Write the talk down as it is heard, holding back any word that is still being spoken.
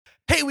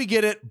Hey, we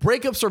get it.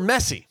 Breakups are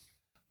messy.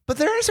 But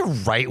there is a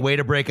right way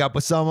to break up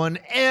with someone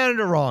and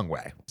a wrong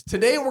way.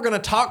 Today, we're going to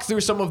talk through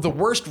some of the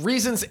worst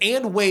reasons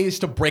and ways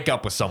to break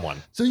up with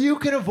someone. So you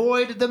can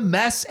avoid the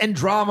mess and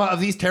drama of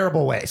these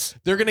terrible ways.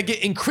 They're going to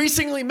get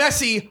increasingly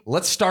messy.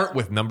 Let's start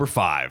with number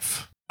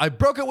 5. I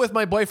broke up with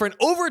my boyfriend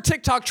over a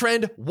TikTok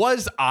trend.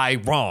 Was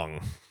I wrong?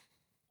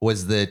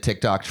 Was the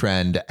TikTok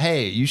trend,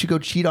 hey, you should go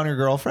cheat on your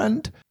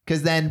girlfriend?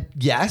 Because then,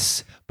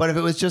 yes. But if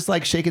it was just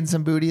like shaking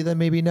some booty, then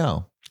maybe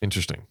no.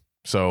 Interesting.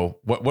 So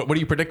what are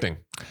you predicting?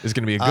 Is it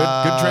going to be a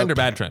good trend or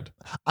bad trend?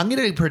 I'm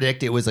going to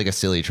predict it was like a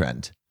silly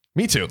trend.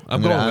 Me too.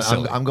 I'm going with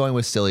silly. I'm going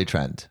with silly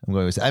trend. I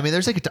mean,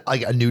 there's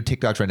like a new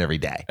TikTok trend every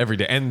day. Every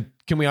day. And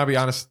can we all be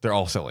honest? They're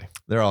all silly.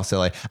 They're all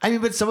silly. I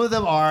mean, but some of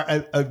them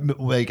are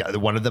like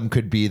one of them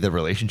could be the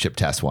relationship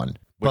test one.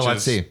 Which but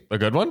let's see. A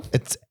good one?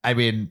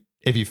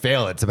 If you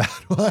fail, it's a bad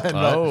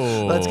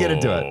one. Let's get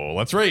into it.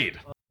 Let's read.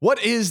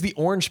 What is the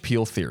orange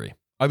peel theory?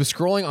 I was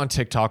scrolling on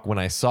TikTok when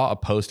I saw a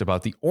post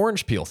about the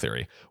orange peel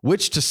theory,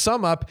 which to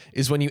sum up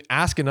is when you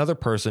ask another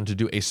person to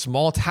do a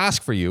small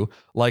task for you,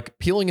 like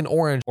peeling an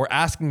orange or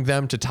asking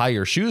them to tie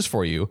your shoes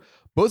for you,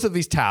 both of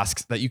these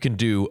tasks that you can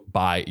do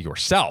by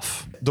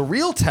yourself. The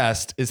real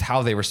test is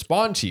how they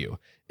respond to you.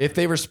 If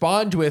they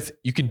respond with,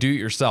 you can do it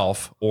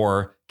yourself,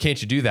 or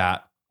can't you do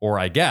that, or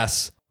I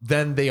guess,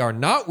 then they are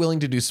not willing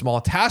to do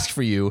small tasks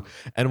for you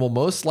and will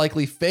most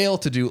likely fail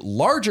to do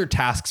larger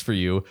tasks for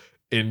you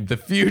in the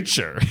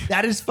future.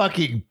 That is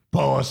fucking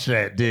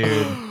bullshit,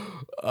 dude.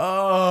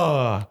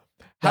 However,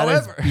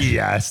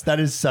 BS. That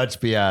is such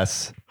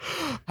BS.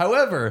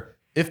 However,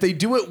 if they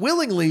do it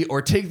willingly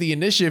or take the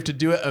initiative to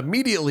do it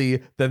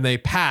immediately, then they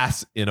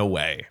pass in a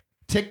way.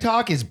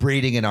 TikTok is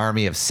breeding an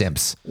army of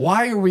simps.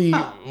 Why are we?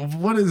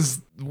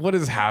 What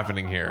is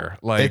happening here?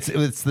 Like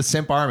it's the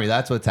simp army.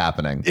 That's what's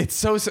happening. It's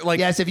so like,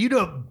 yes, if you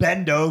don't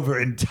bend over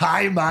and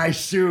tie my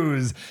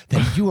shoes,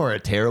 then you are a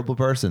terrible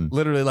person.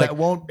 Literally, like that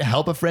won't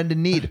help a friend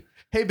in need.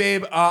 Hey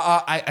babe,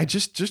 I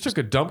just took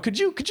a dump. Could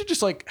you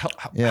just like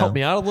help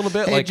me out a little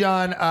bit? Hey like,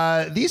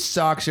 John, these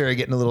socks are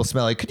getting a little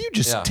smelly. Could you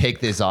just take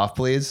this off,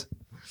 please?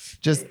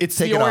 It's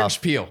take the it orange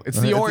off. peel. It's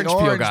the orange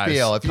peel, guys.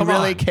 If you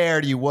really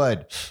cared, you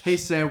would. Hey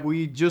Sam,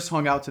 we just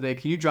hung out today.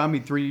 Can you drive me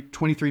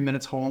 23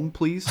 minutes home,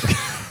 please?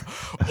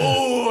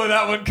 Oh,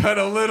 that one cut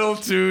a little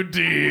too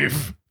deep.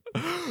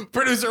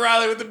 Producer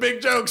Riley with the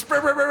big jokes. Brr,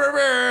 brr, brr,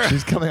 brr.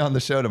 She's coming on the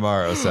show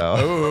tomorrow, so.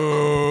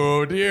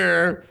 Oh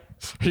dear.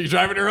 Are you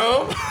driving her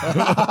home?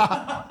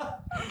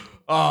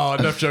 Oh,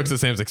 enough jokes at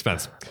Sam's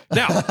expense.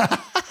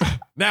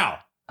 Now,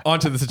 on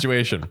to the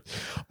situation.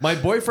 My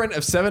boyfriend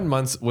of 7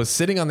 months was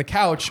sitting on the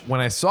couch when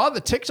I saw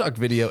the TikTok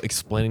video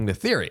explaining the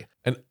theory,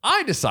 and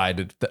I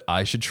decided that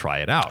I should try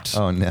it out.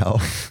 Oh, no.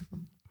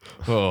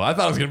 I thought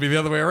it was going to be the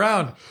other way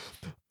around.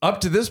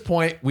 Up to this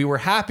point, we were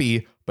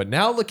happy, but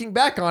now looking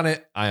back on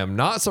it, I am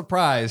not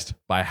surprised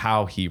by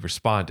how he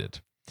responded.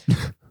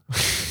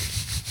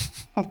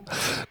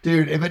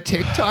 Dude, if a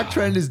TikTok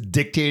trend is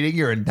dictating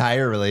your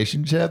entire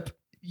relationship,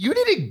 you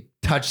need to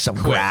touch some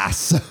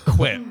grass.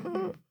 Quit.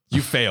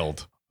 You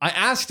failed. I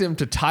asked him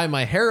to tie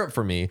my hair up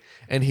for me,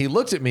 and he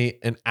looked at me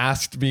and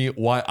asked me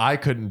why I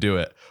couldn't do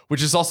it,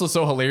 which is also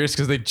so hilarious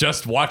because they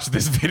just watched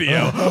this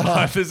video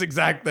on this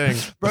exact thing.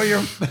 Bro, you're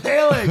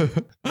failing.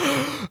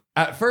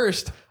 At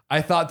first,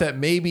 I thought that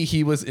maybe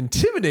he was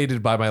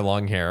intimidated by my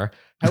long hair.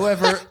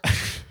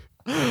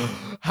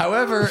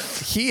 However,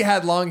 he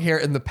had long hair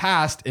in the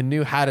past and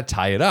knew how to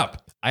tie it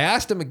up. I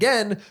asked him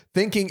again,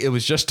 thinking it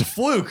was just a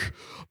fluke,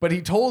 but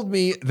he told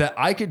me that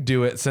I could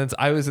do it since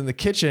I was in the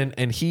kitchen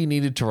and he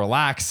needed to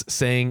relax,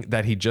 saying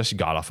that he just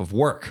got off of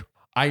work.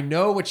 I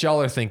know what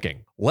y'all are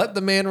thinking. Let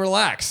the man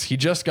relax. He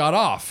just got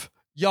off.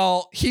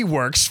 Y'all, he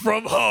works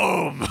from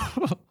home.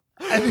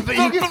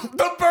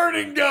 The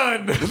burning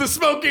gun, the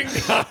smoking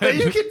gun. But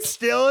you can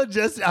still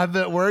just have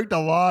worked a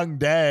long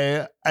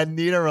day and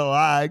need to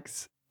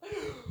relax.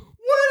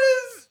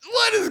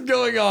 What is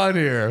going on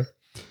here?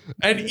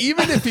 And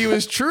even if he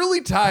was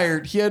truly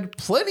tired, he had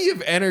plenty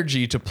of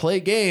energy to play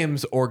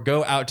games or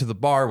go out to the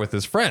bar with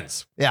his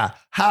friends. Yeah.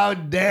 How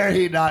dare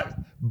he not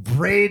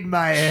braid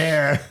my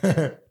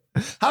hair?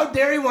 How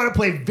dare he want to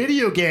play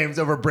video games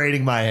over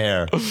braiding my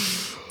hair?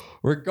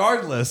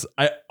 Regardless,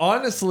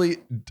 honestly,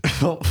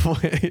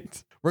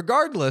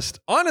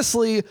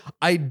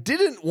 I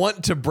didn't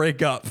want to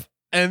break up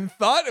and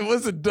thought it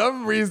was a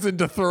dumb reason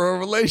to throw a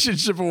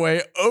relationship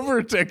away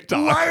over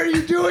TikTok. Why are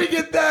you doing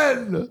it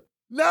then?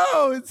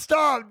 No,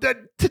 stop.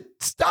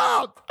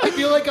 Stop. I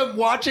feel like I'm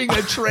watching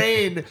a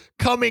train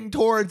coming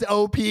towards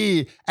OP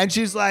and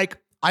she's like,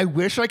 I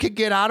wish I could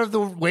get out of the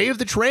way of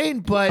the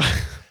train, but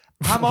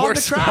I'm on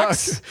the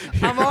tracks.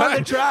 I'm on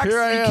the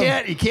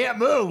tracks. You can't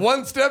move.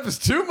 One step is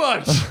too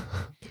much.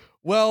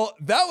 Well,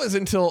 that was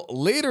until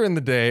later in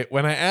the day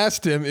when I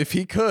asked him if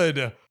he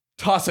could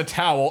toss a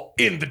towel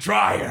in the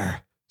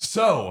dryer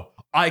so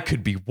I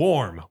could be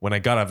warm when I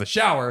got out of the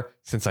shower,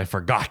 since I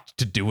forgot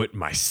to do it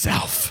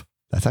myself.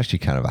 That's actually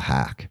kind of a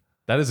hack.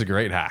 That is a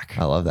great hack.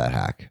 I love that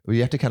hack. Well,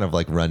 you have to kind of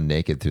like run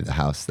naked through the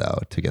house though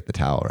to get the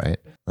towel, right?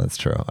 That's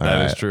true.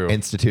 That is true.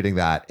 Instituting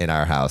that in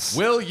our house.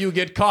 Will you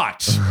get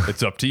caught?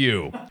 It's up to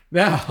you.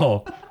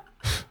 Now.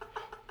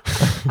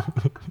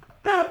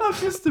 I'm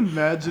just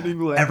imagining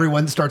like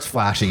Everyone starts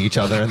flashing each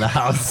other in the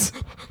house.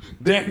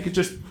 Dan, you could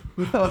just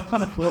back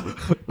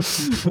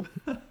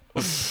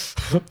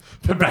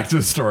to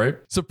the story.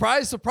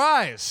 Surprise,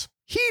 surprise.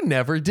 He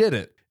never did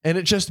it. And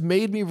it just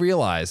made me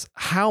realize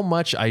how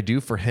much I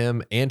do for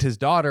him and his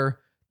daughter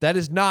that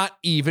is not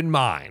even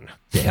mine.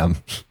 Damn.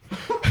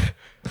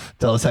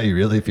 Tell us how you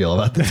really feel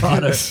about the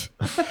daughter.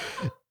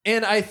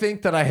 And I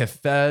think that I have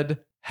fed,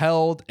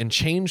 held, and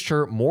changed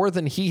her more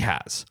than he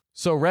has.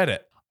 So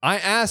Reddit, I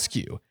ask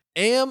you,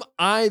 am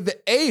I the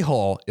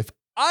a-hole if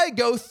I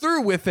go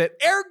through with it?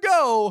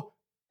 Ergo,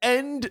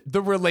 end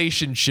the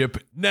relationship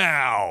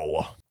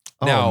now.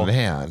 Now, oh,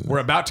 man. We're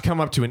about to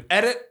come up to an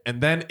edit and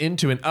then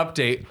into an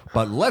update,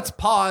 but let's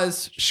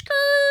pause, skirt,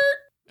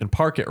 and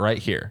park it right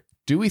here.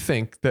 Do we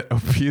think that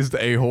OP is the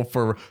a-hole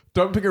for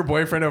dumping her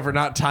boyfriend over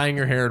not tying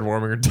her hair and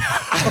warming her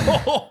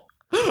towel?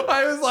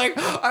 I was like,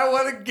 I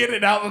want to get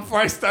it out before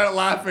I start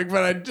laughing,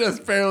 but I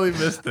just barely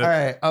missed it. All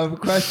right. I have a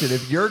question.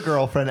 If your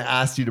girlfriend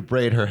asked you to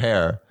braid her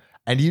hair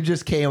and you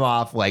just came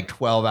off like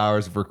 12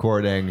 hours of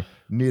recording,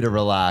 need to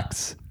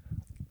relax,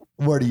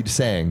 what are you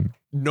saying?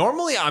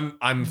 Normally,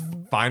 I'm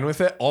fine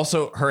with it.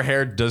 Also, her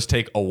hair does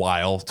take a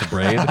while to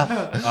braid.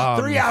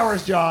 3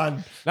 hours,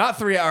 John. Not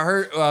 3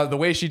 hours. The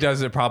way she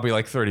does it, probably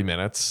like 30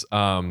 minutes.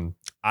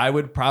 I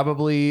would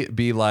probably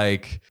be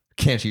like,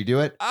 can't you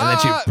do it? And then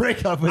she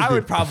break up with I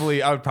would probably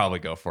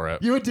go for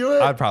it. You would do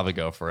it? I'd probably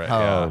go for it. Oh,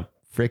 Yeah.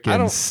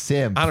 freaking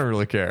simp. I don't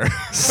really care.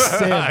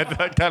 Simp. I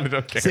kind of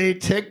don't care. See,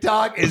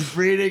 TikTok is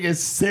breeding a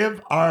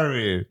simp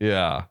army.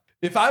 Yeah.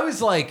 If I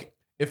was like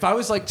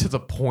to the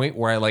point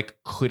where I like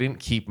couldn't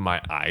keep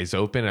my eyes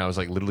open and I was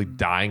like literally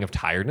dying of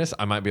tiredness,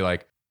 I might be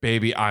like,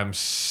 baby, I'm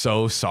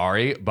so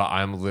sorry, but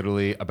I'm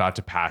literally about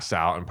to pass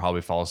out and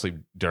probably fall asleep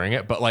during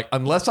it. But like,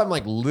 unless I'm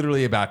like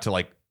literally about to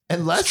like,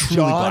 unless truly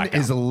John black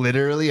is out.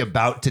 literally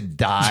about to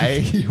die,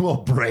 he will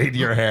braid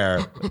your hair.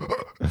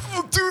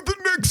 I'll do the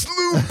next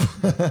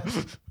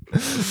loop.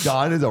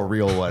 John is a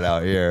real one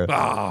out here.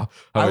 I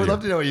I would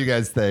love to know what you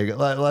guys think.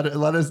 Let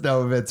us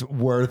know if it's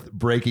worth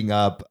breaking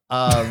up.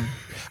 I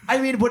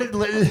mean, what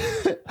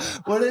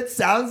it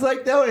sounds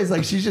like though is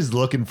like she's just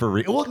looking for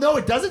well, no,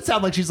 it doesn't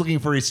sound like she's looking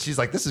for she's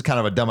like, this is kind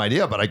of a dumb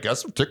idea, but I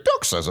guess if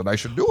TikTok says it, I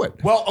should do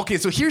it. Well, okay,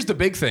 so here's the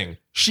big thing.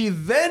 She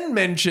then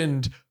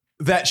mentioned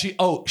that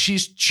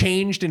she's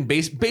changed and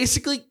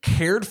basically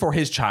cared for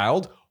his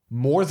child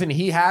more than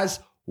he has,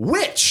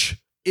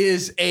 which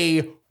is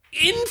a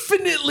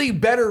infinitely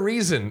better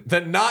reason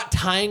than not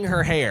tying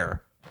her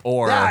hair.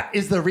 Or that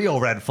is the real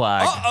red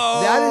flag.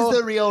 Uh-oh. That is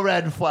the real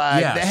red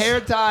flag. Yes. The hair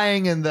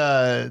tying and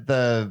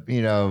the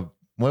you know,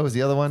 what was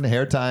the other one? The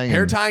hair tying.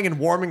 and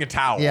warming a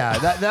towel. Yeah,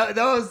 that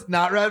those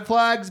not red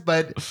flags,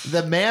 but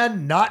the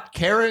man not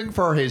caring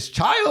for his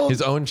child,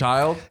 His own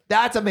child.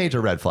 that's a major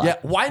red flag. Yeah,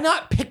 why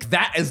not pick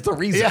that as the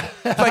reason?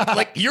 Yeah.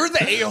 like you're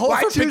the a-hole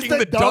Why for choose picking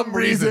the dumb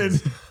reason?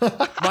 reasons.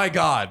 My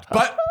God.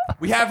 But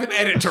we have an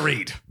edit to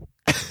read.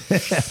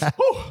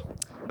 Whew.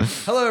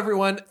 Hello,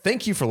 everyone.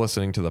 Thank you for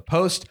listening to the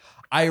post.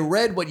 I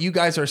read what you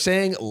guys are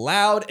saying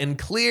loud and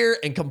clear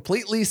and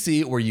completely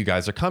see where you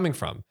guys are coming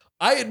from.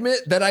 I admit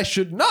that I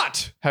should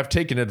not have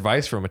taken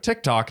advice from a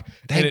TikTok,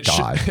 Thank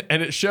God.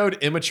 and it showed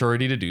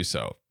immaturity to do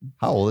so.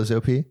 How old is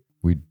OP?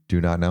 We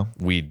do not know.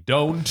 We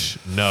don't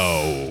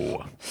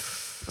know.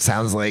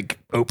 Sounds like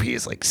OP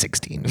is like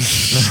 16.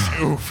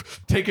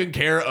 Oof. Taking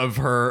care of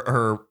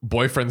her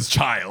boyfriend's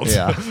child.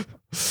 Yeah.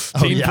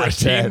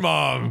 Teen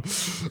mom.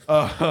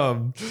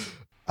 Oh,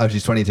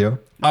 she's 22.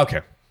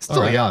 Okay. Still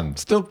All right. young.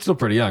 Still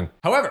pretty young.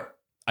 However,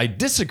 I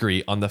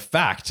disagree on the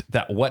fact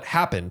that what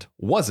happened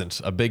wasn't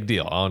a big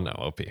deal. Oh no,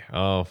 OP.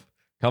 Oh,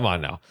 come on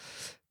now.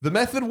 The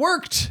method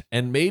worked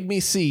and made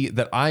me see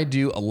that I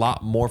do a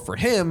lot more for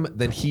him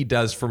than he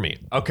does for me.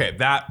 Okay,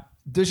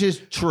 This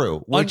is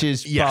true, which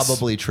is yes.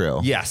 probably true.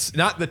 Yes,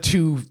 not the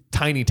two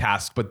tiny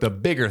tasks, but the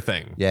bigger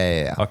thing.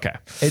 Yeah. Okay.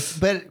 It's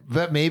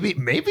but maybe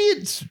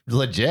it's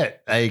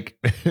legit. Like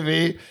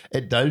maybe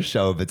it does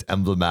show if it's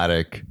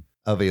emblematic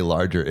of a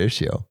larger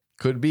issue.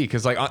 Could be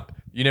because like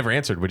you never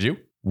answered. Would you?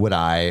 Would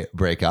I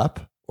break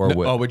up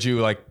or would you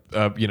like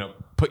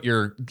put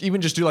your even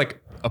just do like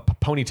a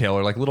ponytail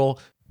or like little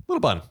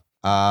bun?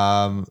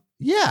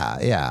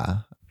 Yeah.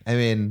 I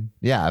mean,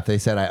 yeah. If they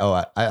said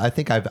I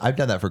think I've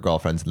done that for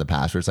girlfriends in the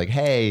past where it's like,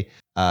 hey,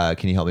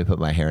 can you help me put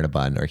my hair in a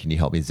bun, or can you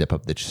help me zip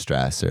up the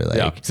stress, or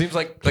like seems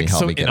like can you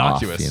help so me get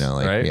innocuous, off, you know,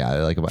 like right? yeah,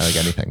 like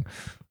anything.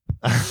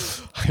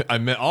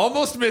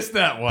 Almost missed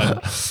that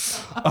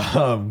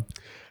one.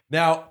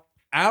 Now,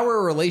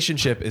 our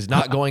relationship is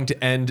not going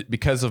to end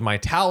because of my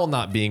towel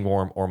not being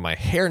warm or my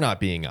hair not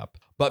being up,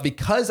 but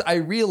because I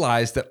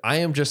realize that I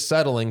am just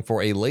settling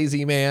for a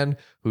lazy man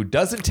who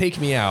doesn't take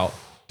me out,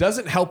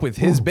 doesn't help with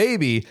his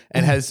baby,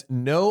 and has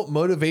no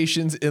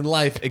motivations in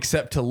life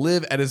except to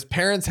live at his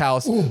parents'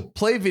 house,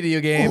 play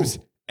video games,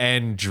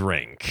 and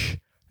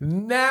drink.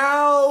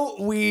 Now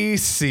we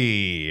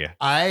see.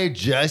 I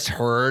just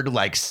heard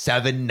like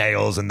 7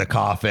 nails in the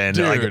coffin.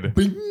 Dude. Like,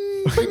 bing,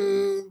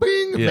 bing,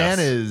 bing. Yes. Man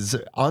is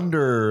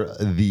under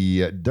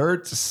the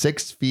dirt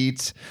 6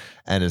 feet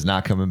and is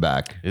not coming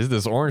back. Is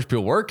this orange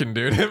peel working,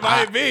 dude? It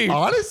might be.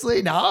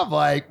 Honestly, now I'm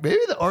like, maybe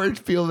the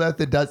orange peel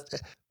method does.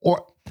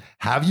 Or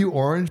have you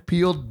orange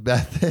peeled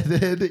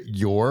methoded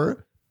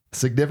your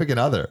significant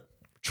other?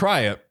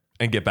 Try it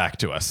and get back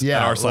to us Yeah,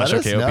 at our let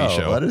us /OKOP know.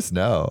 show. Let us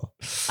know.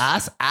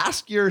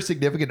 Ask your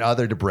significant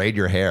other to braid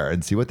your hair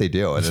and see what they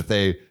do. And if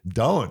they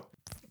don't,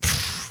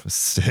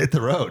 hit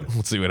the road.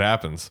 Let's see what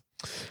happens.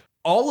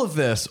 All of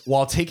this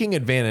while taking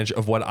advantage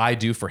of what I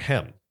do for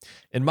him.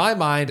 In my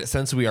mind,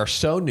 since we are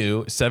so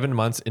new, 7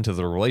 months into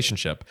the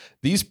relationship,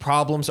 these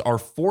problems are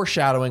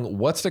foreshadowing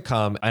what's to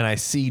come, and I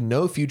see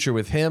no future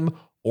with him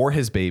or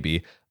his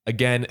baby.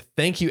 Again,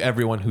 thank you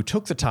everyone who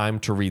took the time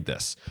to read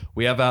this.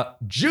 We have a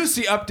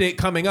juicy update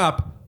coming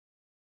up.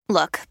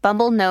 Look,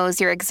 Bumble knows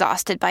you're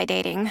exhausted by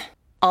dating.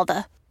 All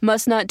the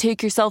must not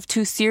take yourself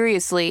too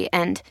seriously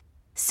and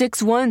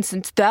 6'1"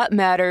 since that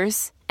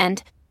matters.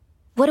 And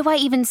what do I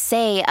even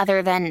say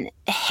other than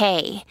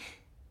hey?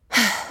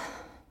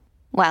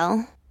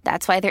 Well,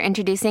 that's why they're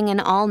introducing an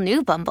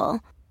all-new Bumble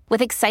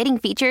with exciting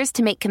features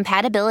to make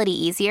compatibility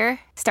easier,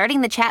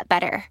 starting the chat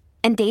better,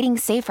 and dating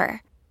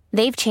safer.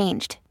 They've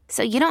changed,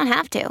 so you don't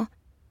have to.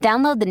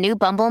 Download the new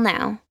Bumble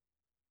now.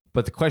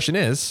 But the question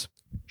is,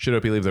 should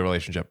Opie leave the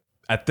relationship?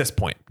 At this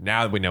point,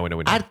 now that we know.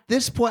 At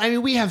this point, I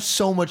mean, we have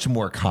so much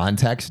more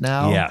context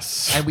now.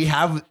 Yes. And we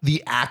have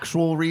the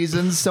actual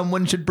reasons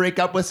someone should break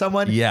up with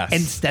someone. Yes.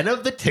 Instead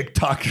of the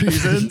TikTok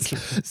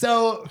reasons.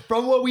 So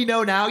from what we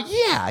know now,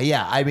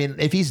 yeah. I mean,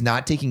 if he's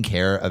not taking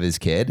care of his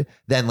kid,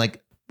 then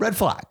like red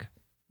flag,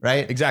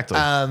 right? Exactly.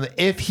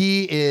 If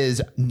he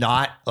is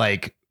not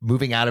like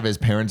moving out of his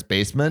parents'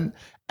 basement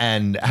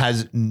and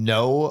has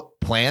no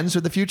plans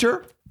for the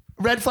future,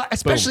 red flag,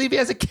 especially if he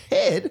has a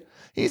kid.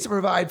 He needs to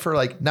provide for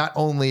like not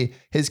only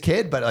his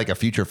kid, but like a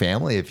future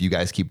family if you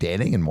guys keep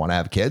dating and want to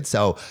have kids.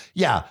 So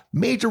yeah,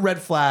 major red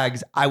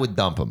flags. I would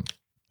dump him.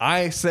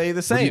 I say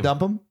the same. Would you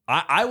dump him?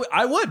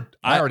 I would.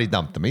 I already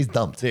dumped him. He's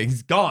dumped.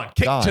 He's gone.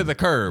 Kicked to the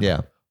curb.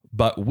 Yeah.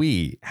 But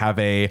we have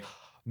a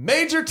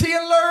major T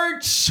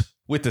alert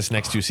with this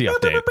next juicy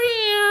update.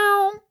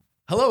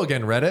 Hello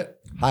again, Reddit.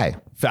 Hi.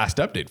 Fast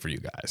update for you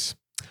guys.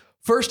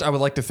 First, I would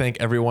like to thank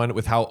everyone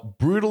with how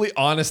brutally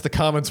honest the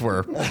comments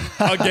were.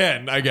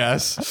 Again, I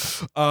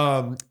guess.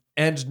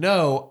 And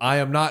no, I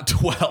am not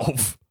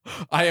 12.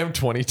 I am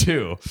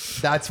 22.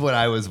 That's what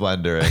I was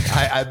wondering.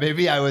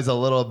 Maybe I was a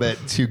little bit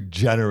too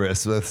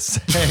generous with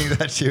saying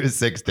that she was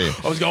 16.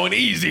 I was going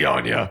easy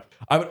on you.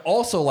 I would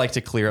also like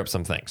to clear up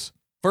some things.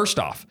 First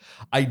off,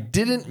 I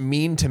didn't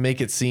mean to make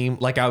it seem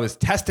like I was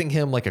testing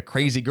him like a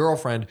crazy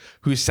girlfriend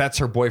who sets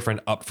her boyfriend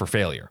up for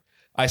failure.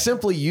 I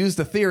simply used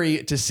the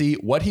theory to see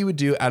what he would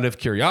do out of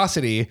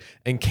curiosity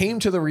and came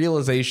to the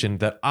realization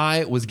that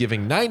I was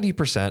giving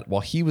 90%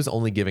 while he was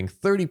only giving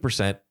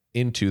 30%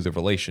 into the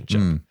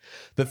relationship.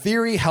 The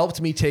theory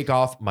helped me take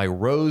off my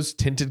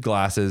rose-tinted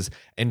glasses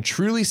and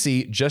truly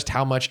see just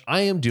how much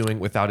I am doing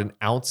without an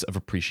ounce of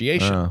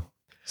appreciation.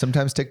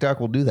 Sometimes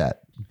TikTok will do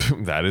that.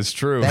 That is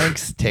true.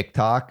 Thanks,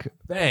 TikTok.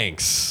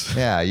 Thanks.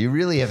 Yeah, you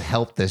really have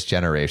helped this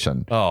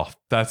generation. Oh,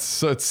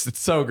 it's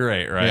so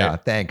great, right? Yeah,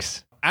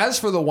 thanks. As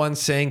for the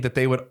ones saying that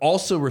they would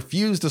also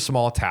refuse the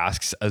small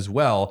tasks as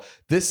well,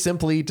 this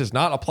simply does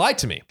not apply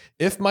to me.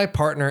 If my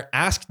partner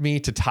asked me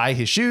to tie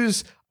his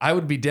shoes, I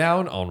would be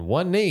down on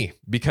one knee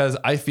because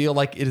I feel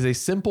like it is a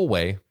simple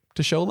way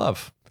to show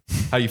love.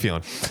 How you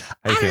feeling?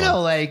 I don't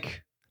know,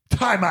 like,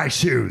 tie my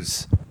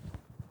shoes.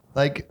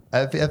 Like,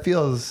 it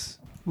feels...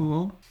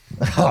 Well,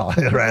 Oh,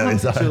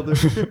 Riley's on. children.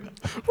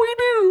 We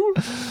do.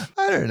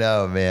 I don't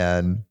know,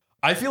 man.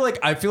 I feel like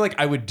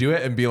I would do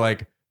it and be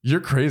like, "You're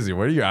crazy.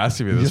 What are you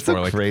asking me this You're for?"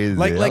 so Like, crazy.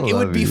 like I it would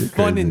love be you. You're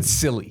fun crazy. and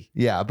silly.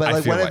 Yeah, but I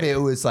like, feel what if like- it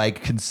was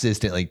like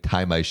consistently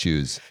tie my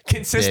shoes?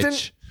 Consistent?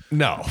 Bitch.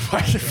 No,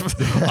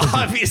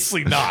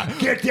 obviously not.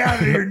 Get down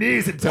to your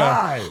knees and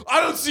tie. I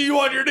don't see you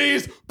on your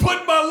knees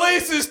putting my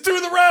laces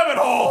through the rabbit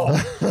hole.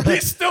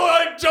 He's still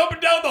like jumping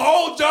down the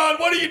hole, John.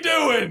 What are you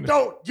doing?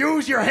 Don't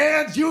use your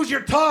hands, use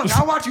your tongue.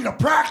 I want you to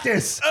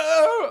practice.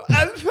 Oh,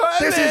 I'm trying.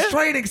 This is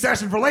training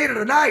session for later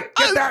tonight.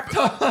 Get that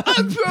tongue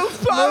I'm so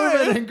sorry.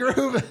 moving and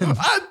grooving.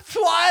 I'm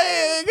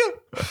flying.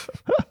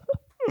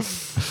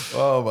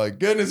 Oh my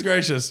goodness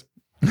gracious.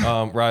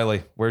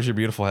 Riley, where's your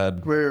beautiful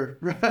head? Where?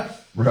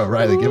 Bro,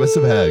 Riley, give us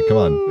some head. Come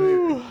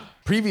on.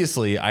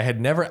 Previously, I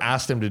had never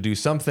asked him to do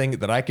something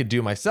that I could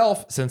do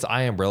myself since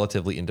I am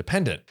relatively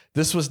independent.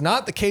 This was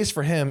not the case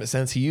for him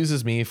since he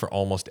uses me for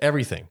almost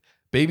everything.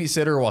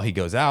 Babysitter while he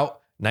goes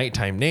out,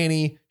 nighttime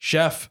nanny,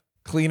 chef,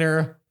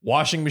 cleaner,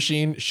 washing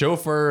machine,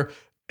 chauffeur,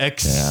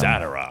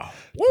 etc.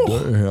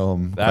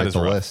 That is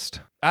the rough.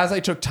 list. As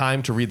I took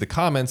time to read the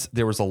comments,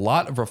 there was a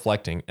lot of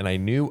reflecting, and I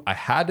knew I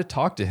had to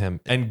talk to him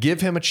and give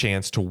him a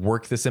chance to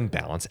work this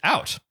imbalance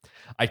out.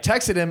 I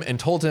texted him and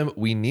told him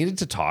we needed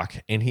to talk,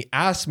 and he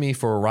asked me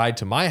for a ride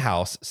to my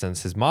house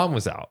since his mom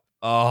was out.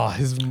 Oh,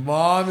 his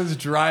mom is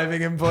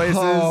driving him places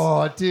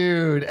Oh,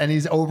 dude. And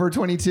he's over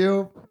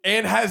 22?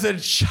 and has a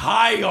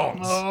child.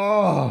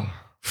 Oh.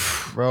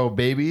 Bro,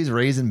 babies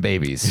raising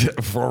babies.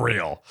 For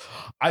real.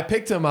 I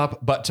picked him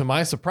up, but to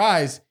my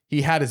surprise,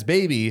 he had his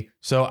baby.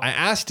 So I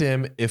asked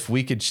him if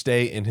we could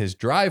stay in his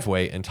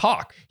driveway and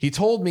talk. He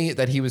told me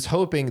that he was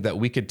hoping that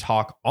we could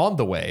talk on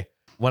the way.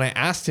 When I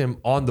asked him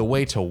on the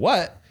way to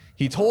what,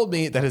 he told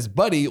me that his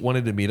buddy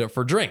wanted to meet up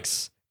for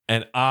drinks.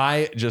 And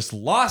I just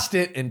lost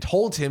it and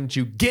told him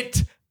to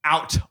get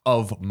out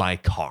of my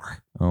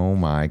car. Oh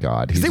my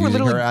God. He's they were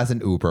using literally- her as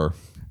an Uber.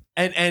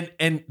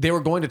 And they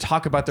were going to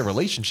talk about their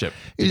relationship.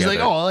 He's together.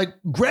 like, oh, like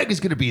Greg is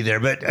going to be there,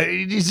 but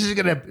he's just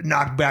going to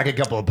knock back a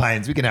couple of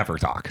pints. We can have her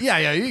talk.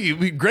 Yeah.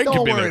 Greg Don't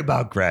could be worry there.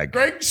 about Greg.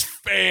 Greg's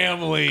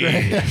family.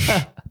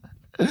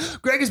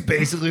 Greg is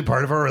basically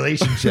part of our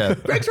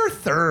relationship. Greg's our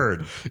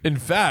third. In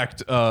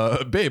fact,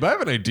 babe, I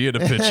have an idea to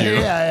pitch you.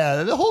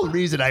 Yeah. The whole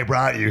reason I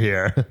brought you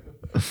here.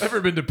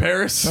 Ever been to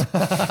Paris?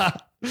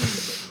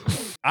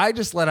 I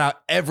just let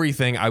out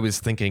everything I was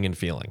thinking and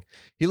feeling.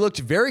 He looked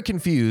very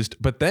confused,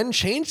 but then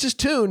changed his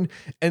tune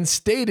and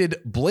stated,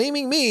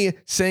 blaming me,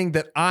 saying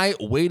that I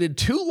waited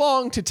too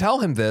long to tell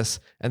him this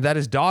and that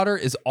his daughter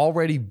is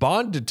already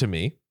bonded to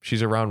me.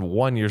 She's around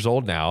 1 year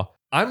old now.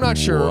 I'm not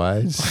sure.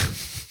 What?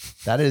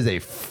 That is a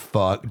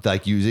fuck.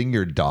 Like using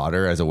your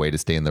daughter as a way to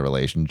stay in the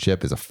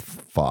relationship is a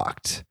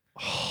fucked.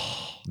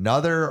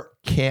 Another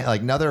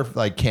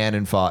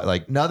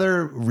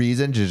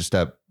reason to just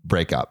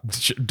break up.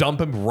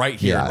 Dump him right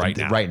here,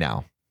 right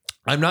now.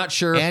 I'm not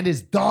sure. And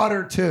his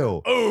daughter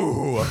too.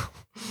 Oh,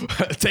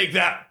 take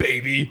that,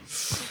 baby.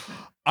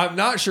 I'm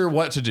not sure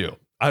what to do.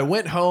 I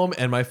went home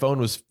and my phone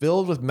was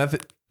filled with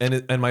method.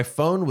 And my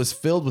phone was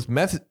filled with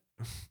method.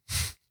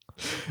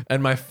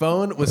 And my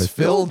phone was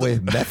filled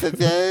with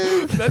method.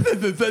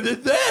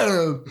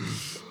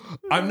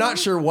 I'm not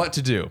sure what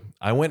to do.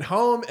 I went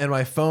home and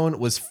my phone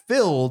was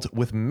filled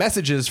with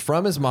messages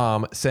from his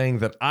mom saying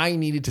that I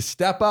needed to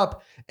step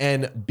up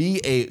and be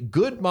a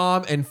good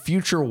mom and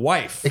future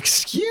wife.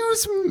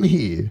 Excuse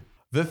me.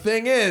 The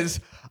thing is,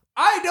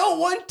 I don't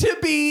want to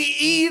be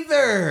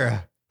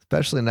either.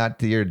 Especially not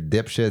to your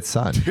dipshit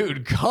son.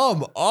 Dude,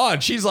 come on.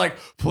 She's like,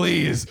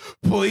 please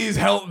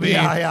help me.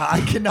 Yeah.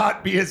 I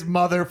cannot be his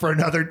mother for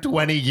another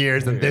 20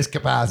 years in this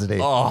capacity.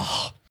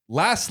 Oh.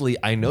 Lastly,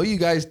 I know you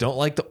guys don't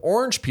like the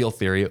orange peel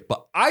theory,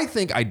 but I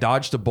think I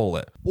dodged a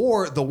bullet.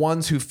 Or the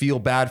ones who feel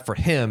bad for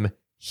him,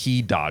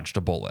 he dodged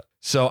a bullet.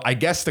 So I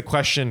guess the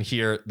question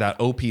here that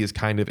OP is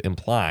kind of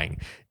implying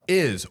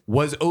is,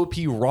 was OP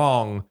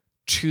wrong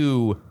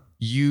to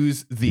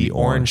use the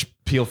orange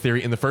peel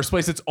theory in the first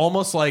place? It's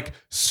almost like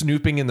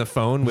snooping in the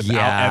phone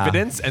without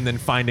evidence and then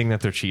finding that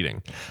they're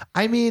cheating.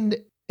 I mean,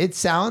 it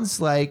sounds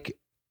like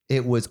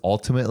it was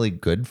ultimately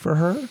good for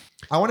her.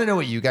 I want to know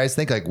what you guys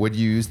think. Like, would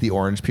you use the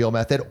orange peel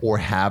method, or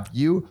have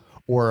you,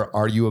 or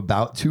are you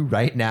about to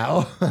right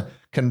now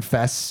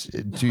confess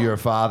to your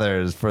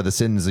fathers for the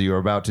sins that you're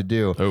about to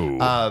do?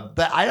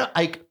 But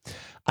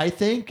I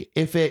think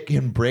if it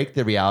can break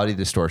the reality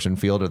distortion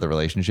field of the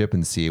relationship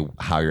and see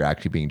how you're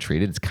actually being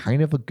treated, it's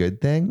kind of a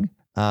good thing.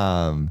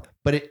 But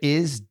it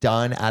is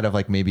done out of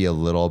like maybe a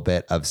little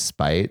bit of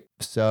spite.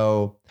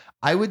 So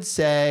I would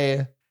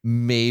say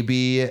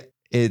maybe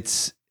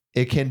it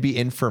can be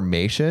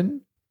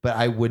information, but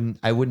I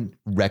wouldn't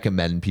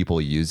recommend people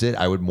use it.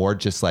 I would more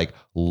just like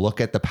look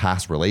at the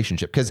past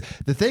relationship. Because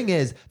the thing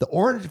is, the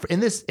orange in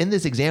this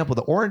example,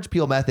 the orange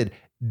peel method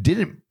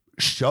didn't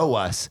show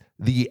us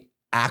the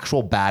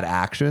actual bad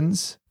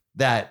actions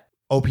that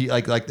OP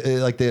like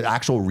the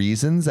actual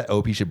reasons that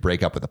OP should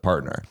break up with a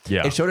partner.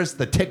 Yeah. It showed us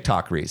the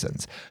TikTok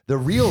reasons. The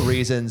real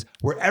reasons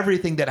were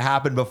everything that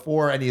happened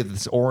before any of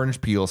this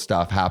orange peel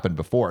stuff happened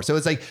before. So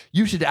it's like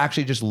you should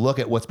actually just look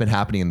at what's been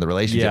happening in the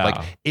relationship. Yeah.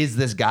 Like, is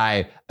this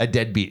guy a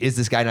deadbeat? Is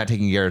this guy not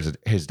taking care of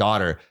his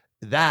daughter?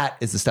 That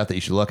is the stuff that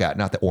you should look at,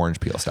 not the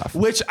orange peel stuff.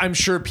 Which I'm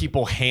sure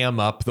people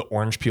ham up the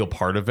orange peel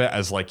part of it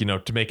as like,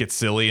 to make it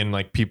silly and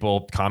like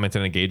people comment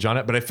and engage on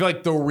it. But I feel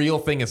like the real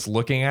thing it's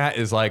looking at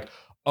is like,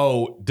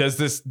 oh, does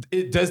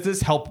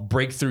this help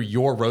break through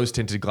your rose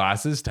tinted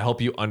glasses to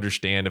help you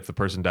understand if the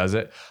person does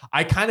it?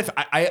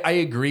 I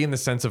agree in the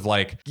sense of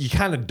like, you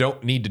kind of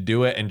don't need to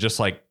do it and just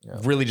like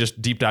really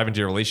just deep dive into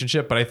your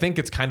relationship. But I think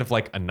it's kind of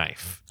like a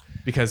knife,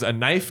 because a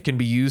knife can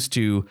be used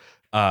to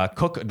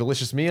cook a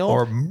delicious meal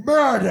Or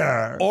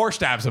murder. or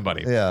stab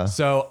somebody. Yeah.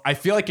 So I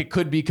feel like it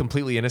could be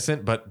completely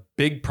innocent, but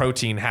Big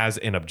Protein has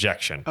an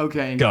objection.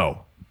 Okay.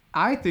 Go.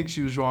 I think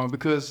she was wrong,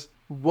 because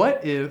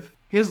what if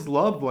his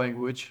love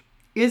language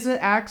isn't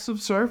acts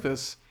of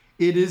service?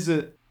 It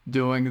isn't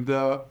putting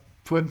the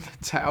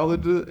towel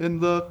in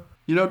the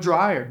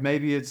dryer.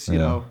 Maybe it's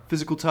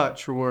physical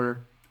touch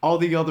or all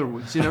the other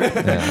ones. Or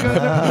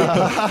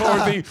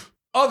the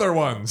other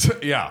ones.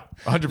 Yeah,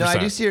 100%. No, I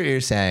do see what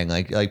you're saying.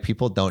 Like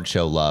people don't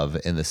show love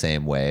in the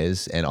same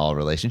ways in all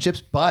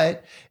relationships,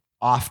 but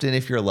often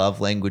if your love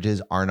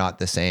languages are not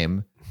the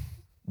same,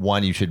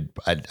 one, you should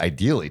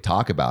ideally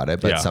talk about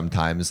it, but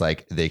sometimes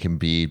like they can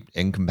be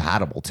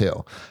incompatible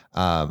too.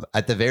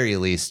 At the very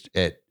least,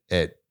 it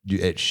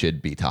it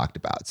should be talked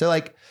about. So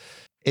like,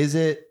 is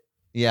it,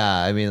 yeah,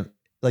 I mean,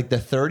 like the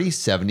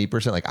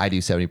 70%, like I do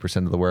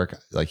 70% of the work,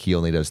 like he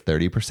only does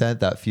 30%.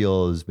 That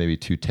feels maybe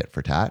too tit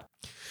for tat.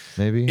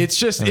 Maybe It's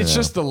just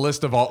the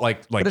list of all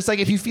like but it's like,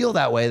 if you feel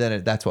that way,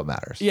 then that's what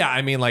matters. yeah,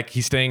 I mean, like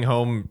he's staying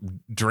home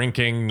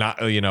drinking, not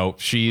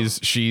she's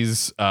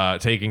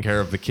taking care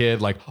of the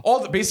kid, like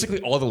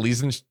basically all the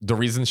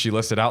reasons she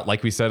listed out,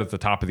 like we said at the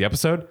top of the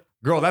episode.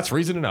 Girl, that's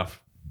reason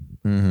enough.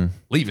 Mm-hmm.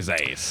 Leave his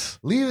ass.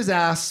 Leave his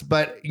ass.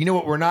 But you know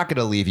what? We're not going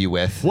to leave you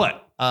with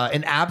What?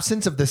 In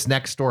absence of this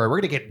next story, we're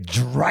going to get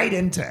right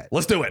into it.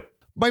 Let's do it.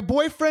 My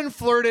boyfriend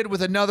flirted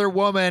with another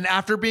woman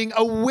after being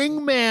a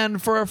wingman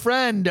for a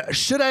friend.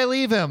 Should I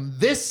leave him?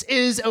 This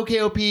is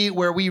OKOP,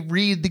 where we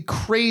read the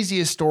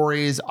craziest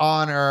stories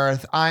on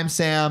earth. I'm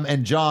Sam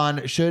and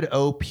John. Should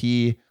OP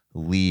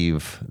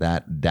leave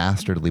that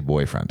dastardly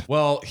boyfriend?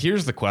 Well,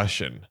 here's the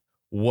question.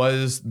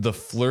 Was the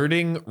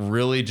flirting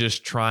really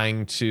just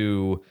trying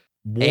to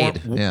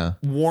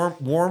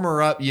warm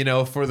her up,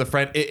 for the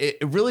friend? It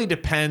really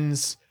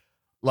depends.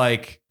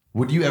 Like,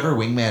 would you ever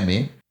wingman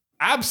me?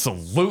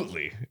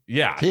 Absolutely.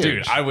 Yeah, Huge.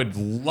 dude, I would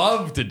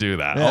love to do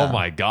that. Yeah. Oh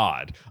my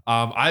God.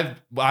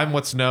 I'm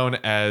what's known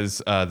as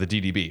the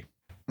DDB,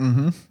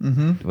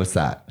 What's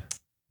that?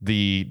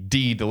 the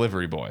D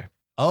delivery boy.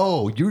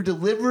 Oh, you're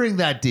delivering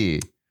that D.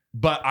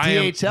 But I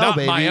am DHL, not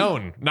baby. my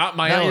own. Not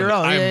my Not own. your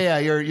own. I'm- Yeah.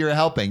 You're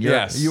helping.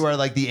 Yes. You are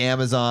like the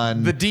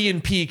Amazon. The D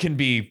and P can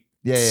be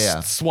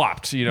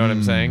swapped. You know what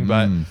I'm saying?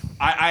 But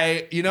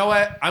I you know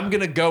what? I'm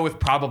gonna go with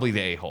probably the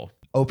a-hole.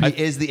 OP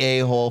is the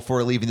a-hole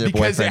for leaving their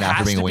Because it boyfriend after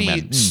has being a to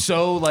be wingman.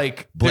 so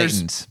like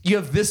Blatant. you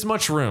have this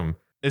much room.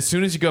 As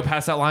soon as you go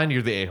past that line,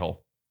 you're the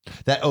a-hole.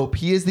 That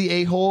OP is the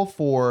a-hole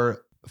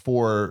for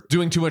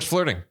Doing too much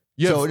flirting.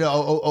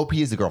 OP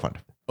is the girlfriend.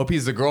 OP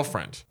is the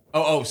girlfriend.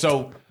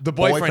 So the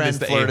boyfriend is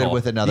the flirted a-hole.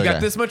 with another You got guy.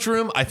 this much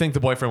room. I think the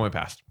boyfriend went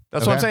past.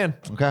 That's what I'm saying.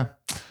 Okay.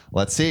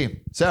 Let's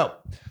see. So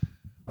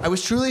I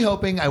was truly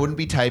hoping I wouldn't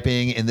be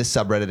typing in this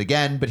subreddit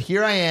again, but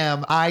here I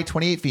am. I,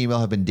 28 female,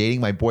 have been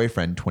dating my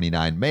boyfriend,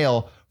 29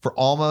 male, for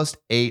almost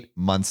 8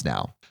 months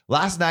now.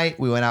 Last night,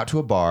 we went out to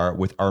a bar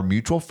with our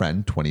mutual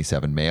friend,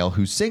 27 male,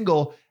 who's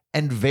single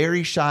and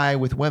very shy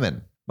with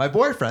women. My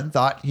boyfriend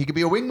thought he could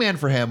be a wingman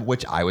for him,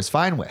 which I was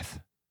fine with.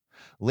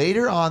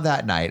 Later on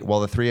that night, while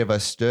the three of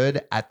us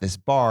stood at this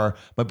bar,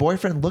 my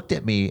boyfriend looked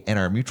at me and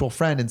our mutual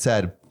friend and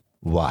said,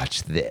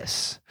 "Watch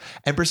this,"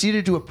 and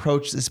proceeded to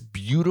approach this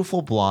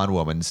beautiful blonde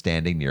woman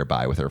standing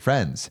nearby with her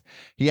friends.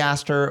 He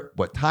asked her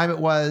what time it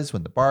was,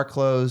 when the bar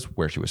closed,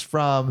 where she was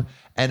from,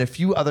 and a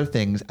few other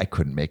things I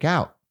couldn't make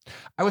out.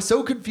 I was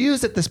so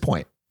confused at this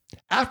point.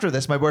 After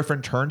this, my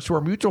boyfriend turns to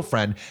our mutual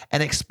friend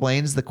and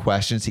explains the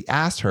questions he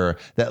asked her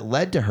that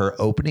led to her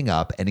opening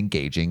up and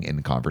engaging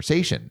in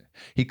conversation.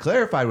 He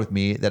clarified with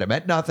me that it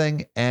meant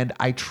nothing, and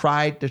I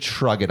tried to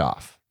shrug it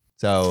off.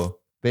 So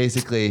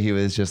basically, he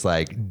was just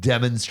like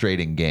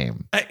demonstrating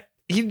game.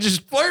 He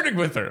just flirting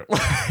with her.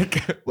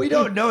 We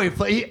don't know.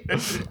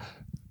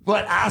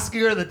 What,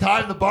 asking her the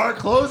time the bar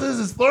closes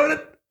is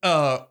flirting?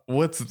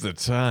 What's the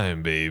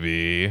time,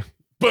 baby?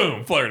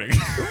 Boom, flirting.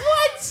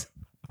 What?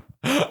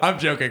 I'm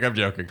joking.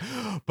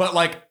 But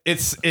like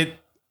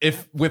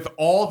if with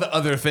all the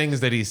other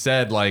things that he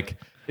said, like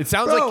it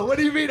sounds like What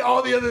do you mean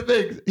all the other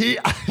things?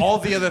 all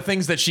the other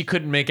things that she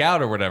couldn't make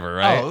out or whatever,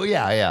 right? Oh,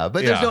 yeah.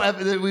 But there's no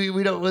evidence.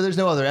 We don't. Well, there's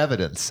no other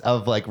evidence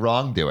of like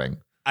wrongdoing.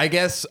 I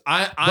guess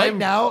Right I'm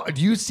now, do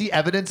you see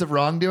evidence of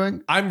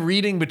wrongdoing? I'm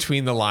reading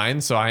between the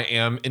lines, so I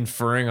am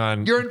inferring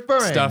on You're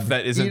inferring stuff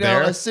that isn't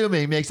there. there.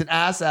 Assuming makes an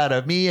ass out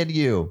of me and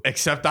you.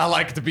 Except I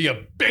like to be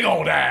a big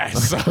old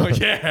ass. So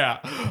yeah.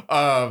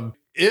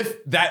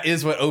 If that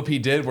is what OP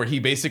did, where he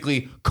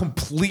basically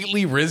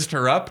completely rizzed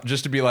her up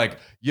just to be like,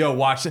 yo,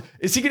 watch this.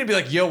 Is he going to be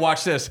like, yo,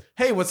 watch this?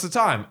 Hey, what's the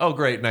time? Oh,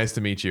 great. Nice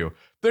to meet you.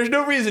 There's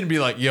no reason to be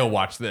like, yo,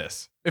 watch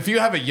this. If you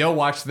have a yo,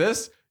 watch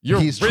this,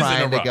 he's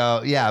trying to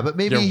go. Yeah, but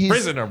maybe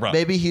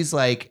he's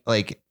like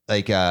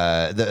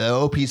the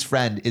OP's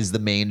friend is the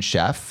main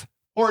chef.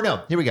 Or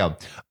no, here we go.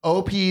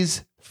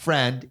 OP's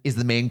friend is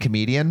the main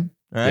comedian.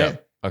 All right.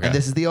 Yep. Okay. And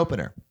this is the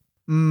opener.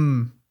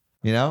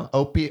 You know,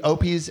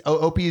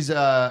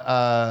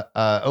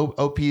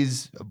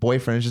 OP's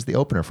boyfriend is just the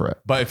opener for it.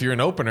 But if you're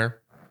an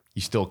opener,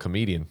 you're still a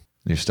comedian.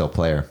 You're still a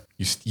player.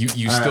 You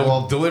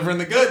still delivering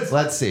the goods.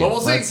 Let's see. But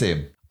we'll see. Let's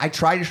see. I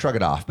tried to shrug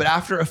it off, but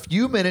after a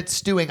few minutes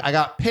stewing, I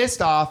got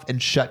pissed off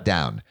and shut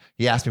down.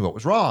 He asked me what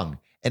was wrong.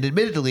 And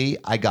admittedly,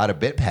 I got a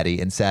bit petty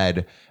and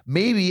said,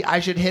 maybe I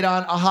should hit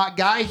on a hot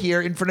guy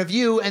here in front of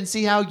you and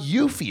see how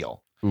you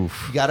feel.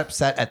 Oof. He got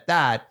upset at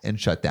that and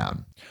shut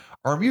down.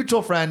 Our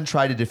mutual friend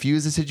tried to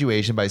diffuse the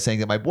situation by saying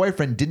that my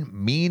boyfriend didn't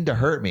mean to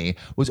hurt me,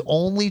 was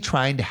only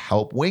trying to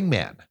help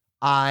wingman.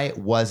 I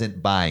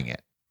wasn't buying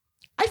it.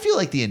 I feel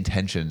like the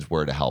intentions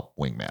were to help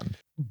wingman.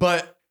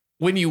 But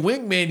when you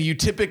wingman, you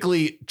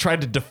typically try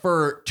to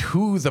defer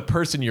to the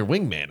person you're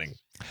wingmanning.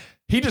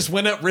 He just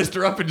went up, risked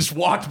her up, and just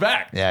walked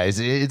back. Yeah,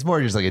 it's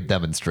more just like a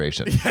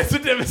demonstration. It's a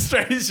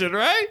demonstration,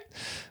 right?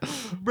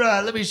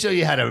 Bruh, let me show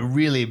you how to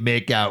really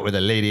make out with a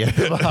lady at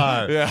the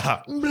bar.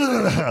 Yeah.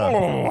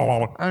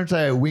 Aren't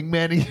I a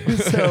wingman you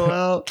so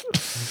well?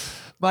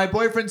 My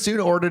boyfriend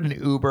soon ordered an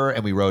Uber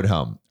and we rode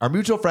home. Our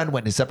mutual friend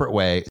went his separate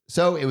way,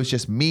 so it was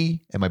just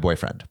me and my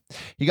boyfriend.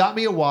 He got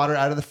me a water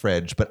out of the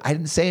fridge, but I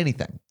didn't say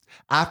anything.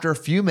 After a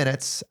few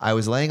minutes, I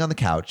was laying on the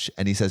couch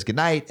and he says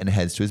goodnight and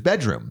heads to his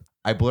bedroom.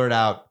 I blurt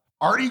out,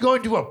 "Aren't you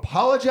going to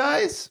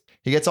apologize?"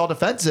 He gets all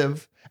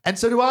defensive, and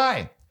so do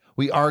I.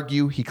 We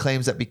argue. He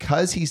claims that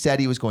because he said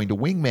he was going to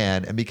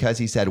wingman and because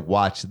he said,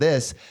 "Watch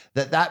this,"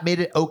 that made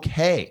it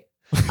okay.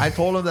 I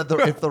told him that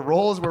if the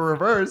roles were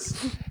reversed,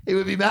 he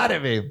would be mad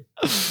at me.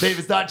 Babe,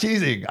 it's not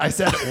cheesing. I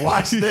said,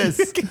 "Watch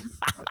this."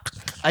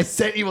 I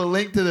sent you a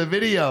link to the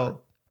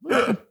video.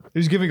 He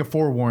was giving a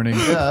forewarning.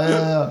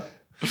 Yeah.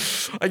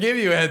 I gave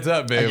you a heads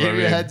up, babe. I gave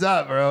you a heads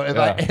up, bro.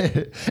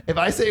 If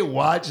I say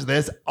watch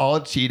this, all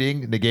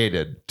cheating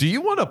negated. Do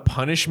you want to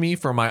punish me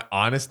for my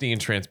honesty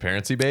and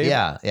transparency, babe?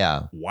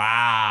 Yeah.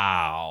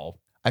 Wow.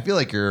 I feel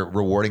like you're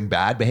rewarding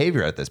bad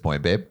behavior at this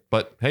point, babe.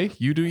 But hey,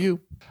 you do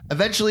you.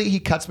 Eventually, he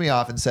cuts me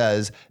off and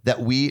says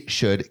that we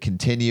should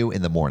continue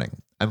in the morning.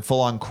 I'm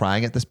full on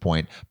crying at this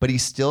point, but he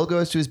still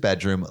goes to his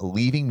bedroom,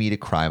 leaving me to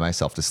cry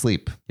myself to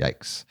sleep.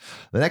 Yikes.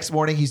 The next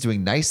morning, he's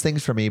doing nice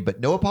things for me,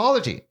 but no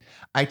apology.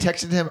 I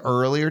texted him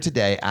earlier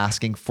today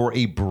asking for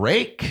a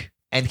break,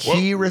 and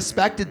he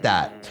respected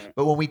that.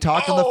 But when we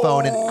talked on the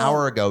phone an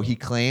hour ago, he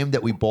claimed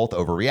that we both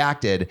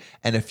overreacted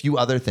and a few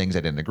other things I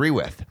didn't agree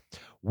with.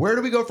 Where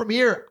do we go from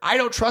here? I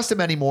don't trust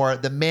him anymore.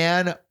 The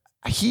man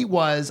he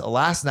was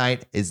last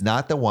night is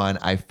not the one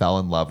I fell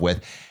in love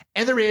with.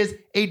 And there is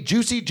a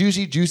juicy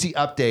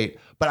update,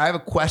 but I have a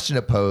question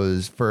to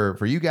pose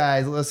for you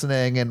guys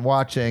listening and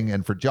watching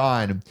and for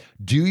John.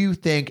 Do you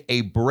think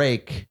a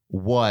break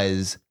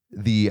was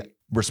the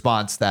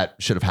response that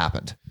should have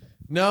happened?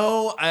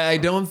 No, I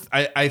don't.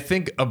 I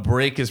think a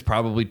break is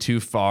probably too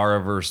far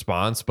of a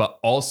response, but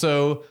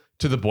also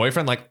to the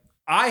boyfriend, like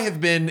I have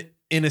been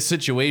in a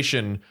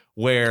situation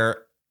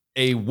where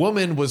a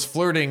woman was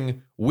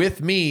flirting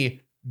with me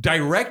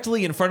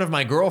directly in front of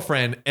my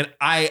girlfriend, and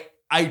I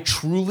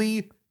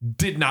truly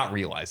did not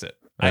realize it.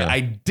 Yeah. I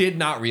did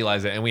not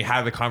realize it. And we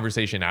had the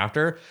conversation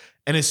after.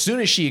 And as soon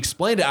as she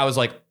explained it, I was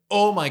like,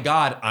 oh my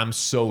God, I'm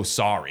so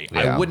sorry.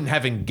 Yeah. I wouldn't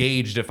have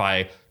engaged if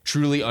I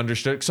truly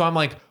understood. So I'm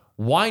like,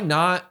 why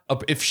not?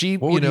 If she,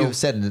 What would you have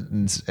said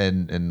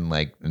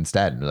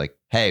instead? Like,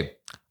 hey,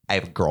 I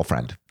have a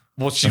girlfriend.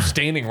 well, she's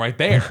standing right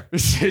there.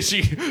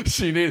 she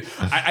did.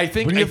 I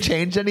think. Would you have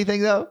changed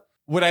anything though?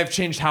 Would I have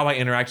changed how I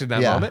interacted in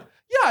that moment?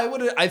 Yeah, I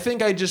would. I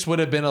think I just would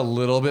have been a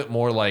little bit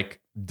more like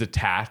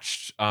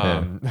detached.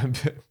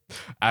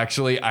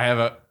 Actually,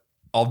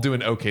 I'll do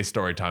an okay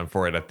story time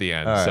for it at the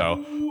end. Right.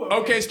 So,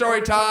 okay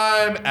story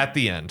time at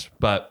the end.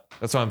 But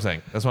that's what I'm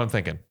saying. That's what I'm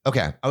thinking.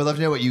 Okay. I would love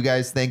to know what you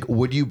guys think.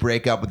 Would you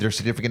break up with your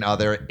significant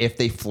other if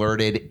they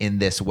flirted in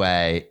this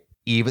way,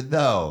 even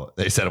though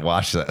they said,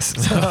 watch this?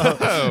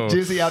 So,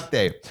 juicy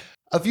update.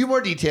 A few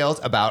more details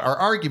about our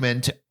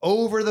argument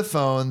over the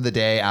phone the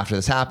day after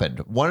this happened.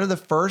 One of the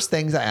first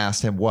things I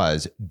asked him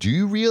was, do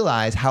you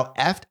realize how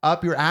effed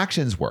up your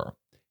actions were?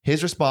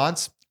 His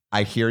response,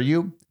 I hear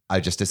you.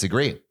 I just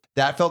disagree.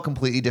 That felt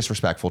completely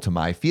disrespectful to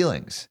my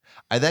feelings.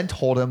 I then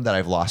told him that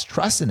I've lost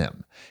trust in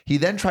him. He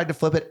then tried to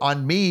flip it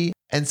on me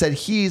and said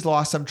he's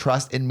lost some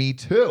trust in me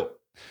too.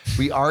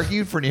 We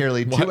argued for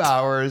nearly 2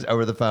 hours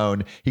over the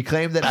phone. He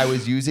claimed that I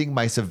was using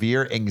my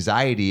severe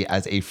anxiety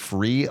as a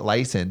free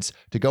license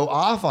to go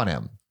off on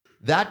him.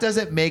 That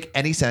doesn't make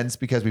any sense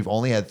because we've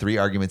only had 3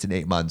 arguments in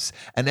 8 months.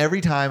 And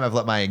every time I've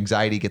let my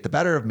anxiety get the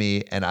better of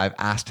me and I've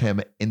asked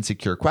him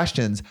insecure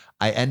questions,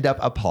 I end up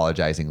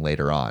apologizing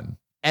later on.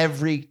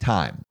 Every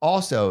time.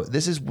 Also,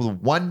 this is the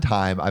one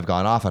time I've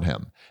gone off on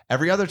him.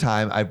 Every other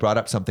time I brought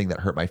up something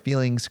that hurt my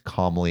feelings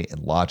calmly and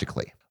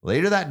logically.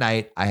 Later that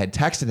night, I had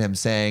texted him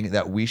saying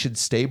that we should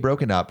stay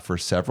broken up for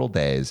several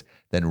days,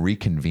 then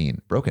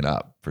reconvene. Broken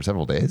up for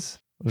several days?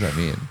 What does that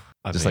mean?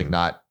 Like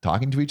not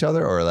talking to each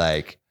other, or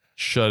like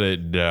shut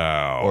it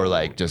down, or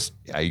like just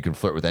you can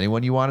flirt with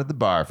anyone you want at the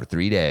bar for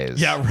 3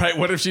 days. Yeah, right.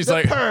 What if she's The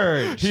like,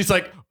 purge. He's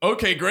like,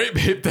 okay, great,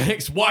 babe,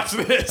 thanks. Watch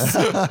this.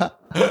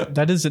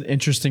 That is an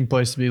interesting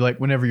place to be. Like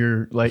whenever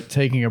you're like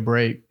taking a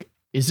break,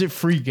 is it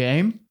free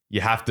game? You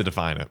have to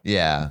define it.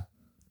 Yeah,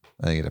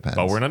 I think it depends.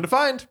 But we're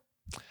undefined.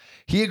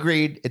 He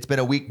agreed. It's been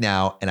a week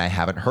now, and I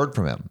haven't heard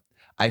from him.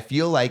 I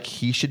feel like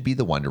he should be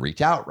the one to reach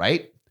out,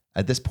 right?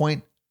 At this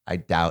point, I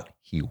doubt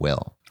he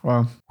will.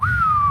 Well,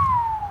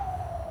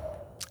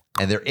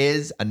 and there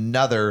is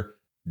another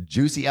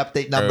juicy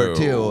update number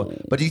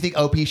 2. But do you think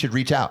OP should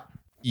reach out?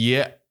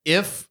 Yeah.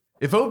 If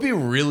OP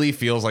really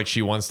feels like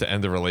she wants to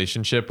end the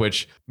relationship,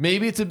 which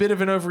maybe it's a bit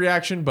of an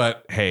overreaction,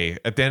 but hey,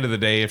 at the end of the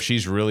day, if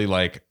she's really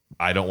like,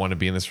 I don't want to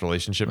be in this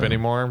relationship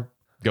anymore,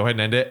 go ahead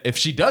and end it. If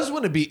she does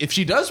want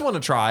to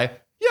try,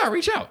 yeah,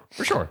 reach out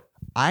for sure.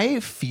 I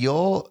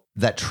feel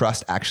that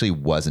trust actually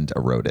wasn't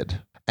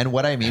eroded. And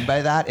what I mean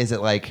by that is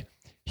that like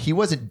he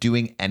wasn't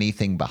doing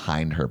anything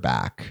behind her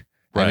back.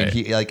 I mean, Right.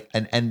 he like,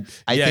 and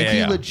I think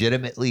he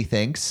legitimately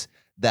thinks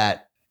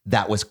that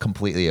was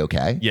completely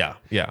okay. Yeah.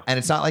 Yeah. And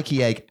it's not like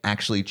he like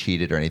actually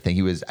cheated or anything.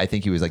 I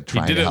think he was like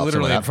trying He did to it help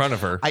literally someone in out. front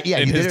of her. He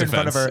did it in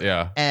front of her.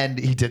 Yeah. And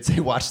he did say,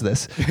 watch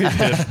this.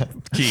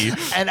 Key.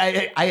 And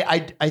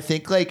I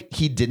think like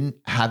he didn't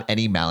have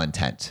any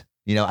malintent.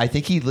 You know, I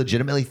think he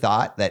legitimately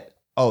thought that,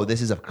 oh,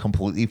 this is a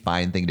completely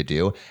fine thing to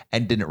do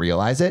and didn't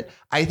realize it.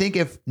 I think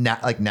if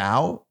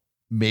now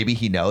maybe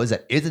he knows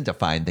that isn't a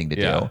fine thing to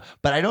do,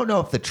 but I don't know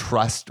if the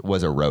trust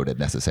was eroded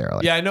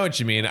necessarily. Yeah, I know what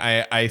you mean.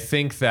 I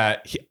think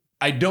that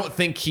I don't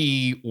think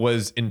he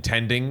was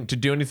intending to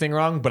do anything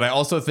wrong, but I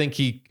also think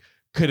he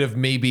could have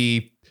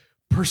maybe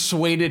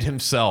persuaded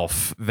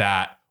himself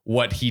that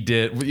what he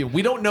did,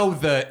 we don't know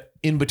the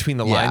in between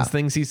the lines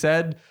things he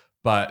said,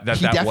 but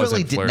he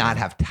definitely did not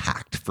have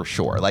tact for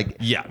sure. Like,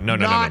 no.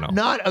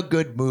 Not a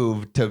good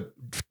move to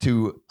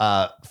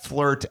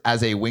flirt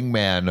as a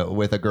wingman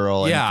with a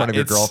girl in front of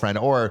your girlfriend,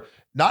 or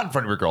not in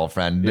front of your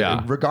girlfriend,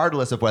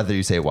 regardless of whether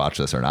you say watch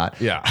this or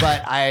not. Yeah.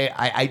 But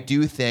I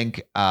do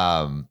think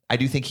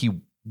he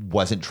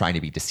wasn't trying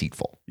to be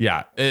deceitful.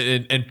 Yeah.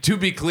 And to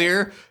be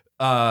clear,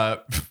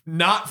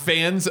 not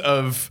fans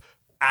of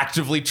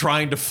actively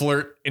trying to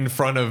flirt in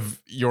front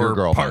of your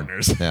girlfriend.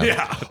 partners.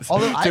 Yeah.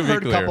 Although I've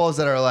heard couples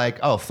that are like,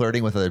 oh,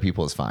 flirting with other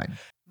people is fine.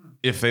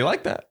 If they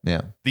like that.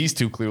 Yeah. These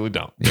two clearly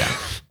don't. Yeah.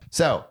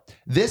 So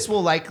this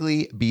will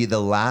likely be the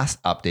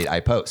last update I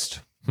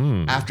post.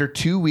 After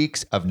 2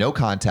 weeks of no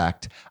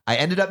contact, I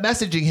ended up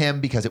messaging him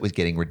because it was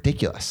getting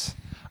ridiculous.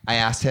 I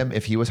asked him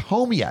if he was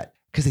home yet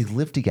because they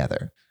lived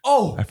together.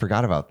 Oh, I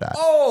forgot about that.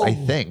 Oh, I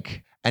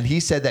think. And he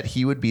said that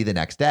he would be the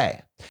next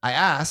day. I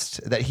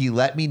asked that he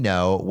let me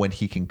know when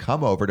he can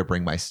come over to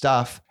bring my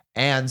stuff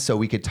and so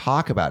we could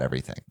talk about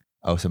everything.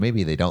 Oh, so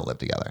maybe they don't live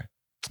together.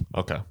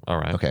 Okay. All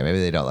right. Okay. Maybe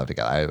they don't live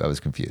together. I was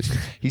confused.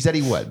 He said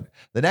he would.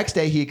 The next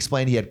day, he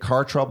explained he had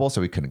car trouble,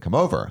 so he couldn't come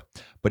over,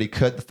 but he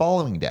could the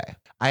following day.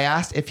 I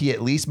asked if he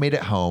at least made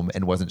it home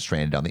and wasn't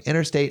stranded on the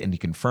interstate, and he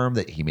confirmed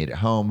that he made it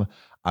home.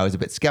 I was a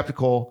bit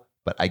skeptical,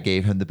 but I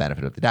gave him the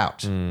benefit of the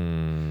doubt.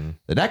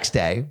 The next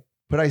day,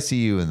 but I see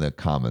you in the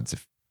comments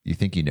if you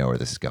think you know where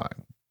this is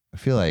going. I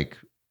feel like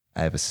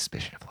I have a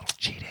suspicion of a little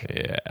cheating.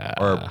 Yeah.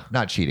 Or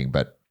not cheating,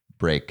 but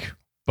break.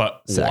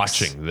 But sex.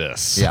 Watching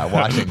this. Yeah,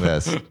 watching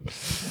this.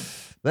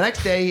 The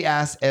next day, he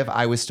asked if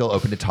I was still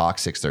open to talk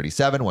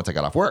 6:37 once I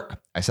got off work.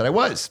 I said I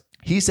was.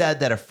 He said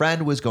that a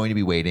friend was going to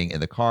be waiting in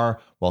the car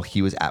while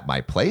he was at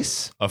my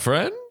place. A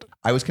friend?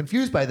 I was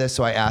confused by this,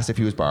 so I asked if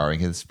he was borrowing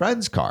his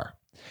friend's car.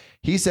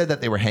 He said that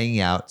they were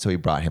hanging out, so he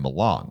brought him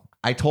along.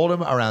 I told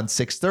him around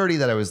 6:30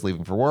 that I was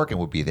leaving for work and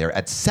would be there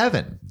at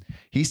 7.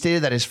 He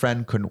stated that his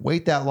friend couldn't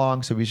wait that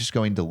long, so he was just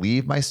going to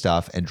leave my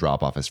stuff and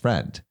drop off his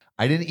friend.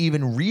 I didn't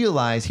even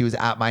realize he was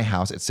at my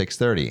house at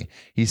 6:30.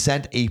 He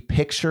sent a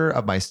picture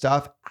of my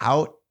stuff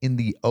out in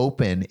the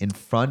open in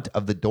front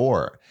of the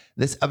door.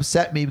 This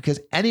upset me because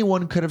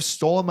anyone could have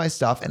stolen my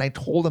stuff, and I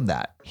told him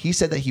that. He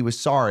said that he was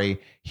sorry.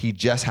 He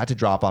just had to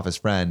drop off his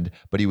friend,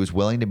 but he was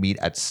willing to meet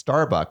at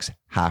Starbucks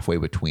halfway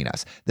between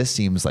us. This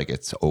seems like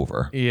it's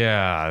over.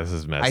 Yeah, this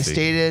is messy. I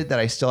stated that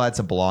I still had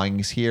some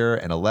belongings here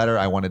and a letter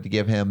I wanted to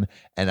give him,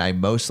 and I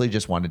mostly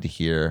just wanted to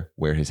hear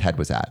where his head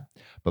was at.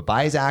 But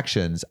by his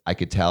actions, I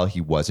could tell he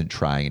wasn't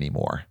trying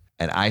anymore.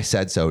 And I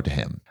said so to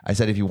him. I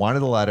said if he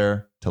wanted a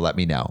letter, to let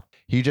me know.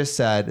 He just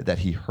said that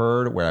he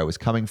heard where I was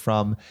coming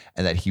from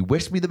and that he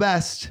wished me the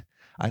best.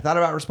 I thought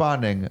about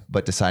responding,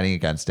 but deciding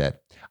against it.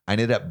 I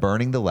ended up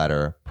burning the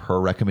letter per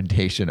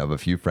recommendation of a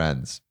few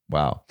friends.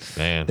 Wow.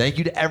 Man. Thank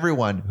you to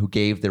everyone who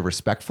gave their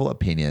respectful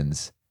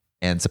opinions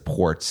and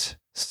supports.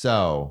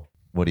 So,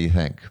 what do you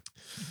think?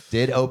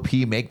 Did OP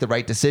make the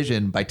right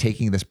decision by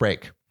taking this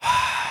break?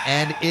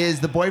 And is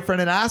the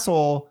boyfriend an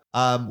asshole?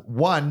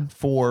 1,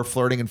 for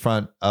flirting in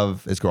front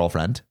of his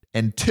girlfriend,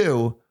 and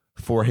 2,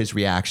 for his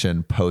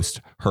reaction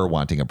post her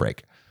wanting a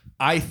break.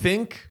 I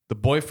think the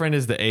boyfriend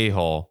is the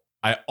a-hole.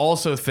 I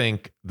also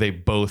think they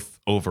both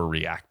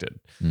overreacted.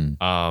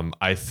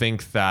 I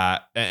think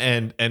that,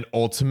 and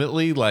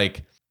ultimately,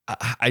 like,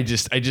 I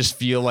just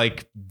feel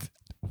like,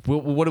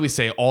 what do we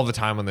say all the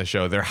time on the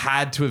show? There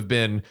had to have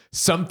been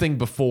something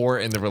before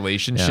in the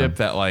relationship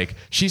that, like,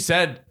 she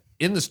said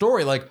in the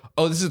story, like,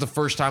 oh, this is the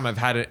first time I've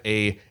had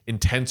a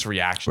intense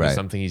reaction to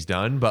something he's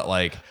done. But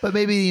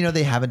maybe, you know,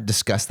 they haven't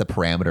discussed the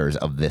parameters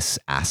of this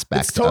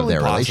aspect totally of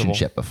their possible.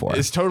 relationship before.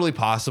 It's totally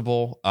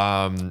possible.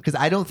 Because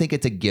I don't think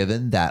it's a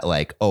given that,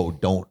 like, oh,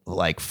 don't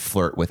like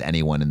flirt with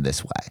anyone in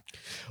this way.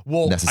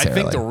 Well, I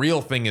think the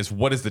real thing is,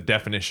 what is the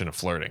definition of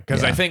flirting?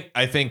 Because I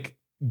think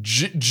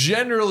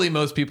generally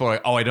most people are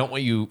like, oh, I don't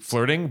want you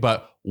flirting,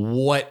 but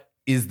what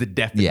is the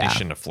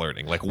definition of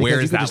flirting? Like, because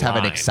where is that just line?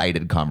 Have an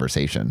excited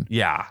conversation.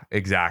 Yeah,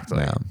 exactly.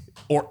 Yeah.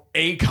 Or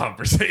a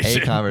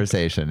conversation. A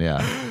conversation,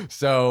 yeah.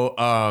 So,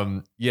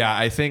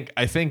 I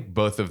think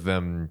both of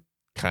them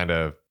kind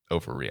of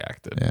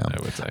overreacted. Yeah.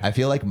 I would say. I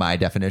feel like my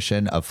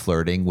definition of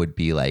flirting would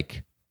be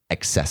like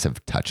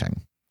excessive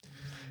touching.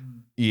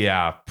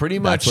 Yeah, pretty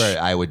much. That's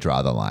where I would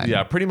draw the line.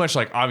 Yeah, pretty much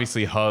like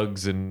obviously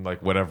hugs and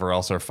like whatever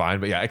else are fine,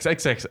 but yeah,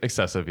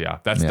 excessive. Yeah,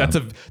 that's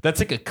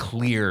like a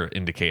clear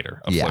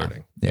indicator of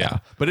flirting. Yeah,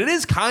 but it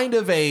is kind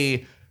of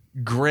a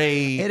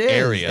gray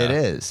area. It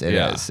is.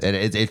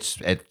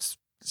 It's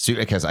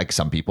because like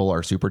some people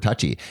are super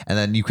touchy, and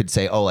then you could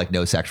say, oh, like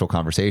no sexual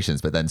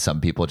conversations, but then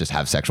some people just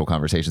have sexual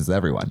conversations with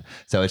everyone.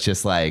 So it's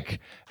just like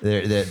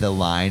the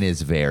line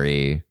is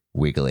very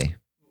wiggly.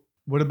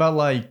 What about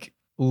like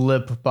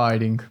lip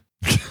biting?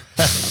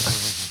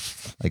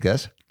 Like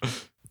this?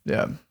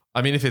 Yeah.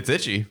 I mean, if it's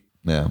itchy.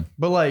 Yeah.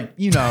 But like,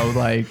 you know,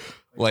 like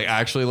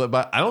actually lip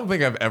bite. I don't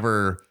think I've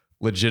ever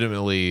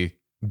legitimately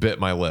bit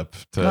my lip.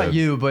 Not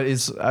you, but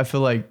I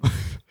feel like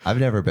I've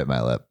never bit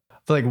my lip. I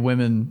feel like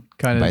women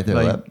kind of bite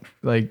their lip.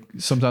 Like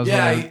sometimes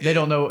they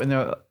don't know, and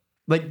they're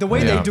like the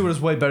way they do it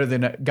is way better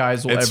than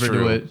guys will ever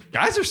do it.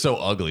 Guys are so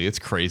ugly. It's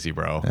crazy,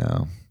 bro.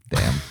 Oh,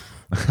 damn.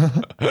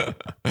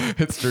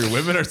 It's true.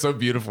 Women are so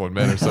beautiful and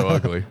men are so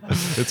ugly.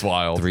 It's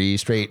wild. 3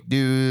 straight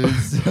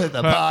dudes,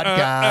 the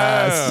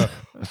podcast.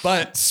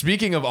 But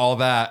speaking of all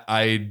that,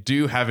 I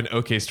do have an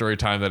okay story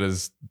time that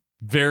is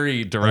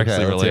very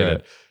directly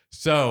related.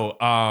 So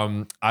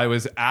I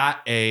was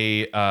at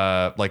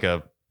a like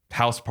a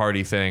house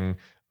party thing.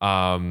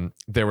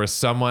 There was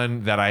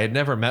someone that I had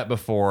never met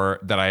before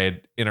that I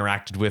had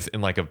interacted with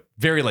in like a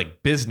very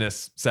like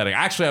business setting.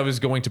 Actually, I was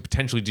going to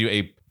potentially do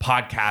a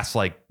podcast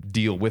like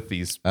deal with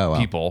these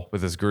people,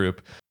 with this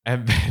group.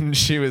 And then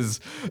she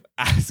was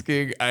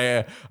asking,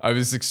 I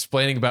was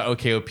explaining about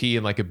OKOP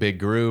in like a big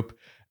group.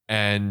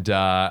 And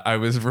I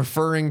was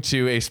referring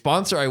to a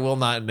sponsor I will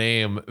not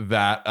name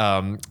that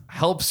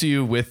helps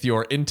you with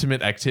your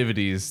intimate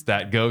activities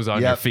that goes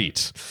on your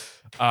feet.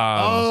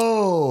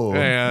 So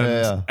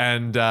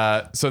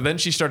then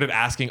she started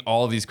asking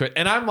all of these questions,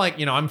 and I'm like,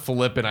 I'm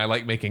flippant. I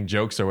like making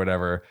jokes or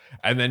whatever.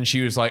 And then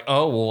she was like,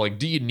 oh, well, like,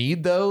 do you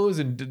need those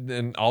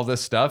and all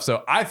this stuff?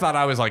 So I thought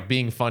I was like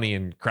being funny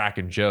and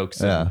cracking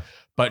jokes.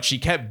 But she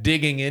kept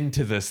digging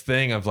into this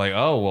thing of like,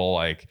 oh, well,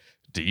 like,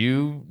 do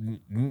you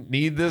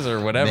need this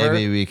or whatever?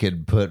 Maybe we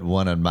could put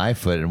one on my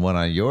foot and one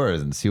on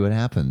yours and see what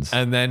happens.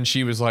 And then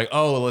she was like,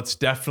 oh, well, let's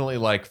definitely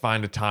like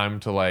find a time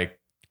to like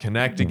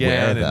connect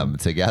again. Wear them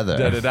together.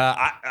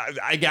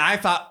 I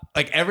thought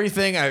like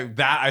everything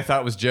I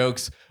thought was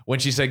jokes. When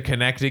she said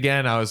connect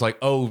again, I was like,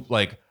 oh,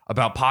 like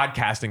about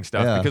podcasting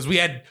stuff because we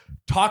had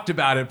talked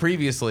about it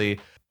previously.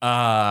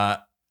 And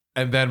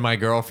then my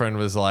girlfriend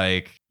was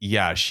like,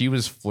 yeah, she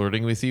was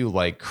flirting with you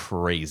like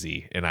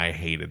crazy. And I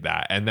hated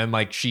that. And then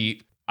like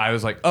I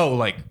was like, oh,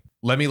 like,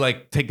 let me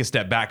like take a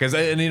step back.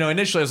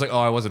 Initially I was like, oh,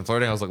 I wasn't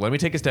flirting. I was like, let me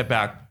take a step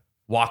back.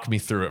 Walk me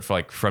through it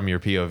from your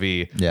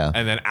POV. Yeah.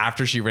 And then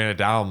after she ran it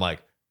down, I'm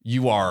like,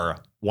 you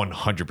are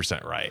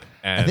 100% right.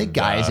 And I think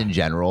guys in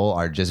general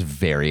are just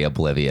very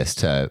oblivious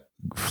to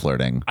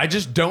flirting. I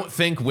just don't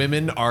think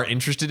women are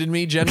interested in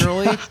me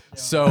generally.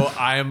 So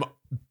I'm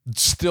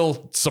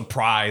still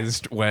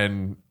surprised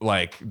when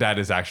like that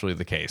is actually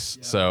the case.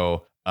 Yeah.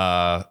 So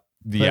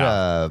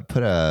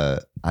put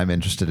a I'm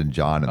interested in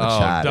John in the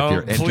chat. If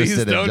you're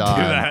interested in John, don't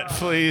do that,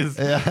 please.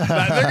 They're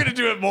gonna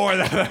do it more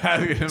than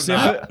having him. See,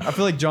 I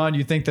feel like John,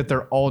 you think that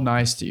they're all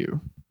nice to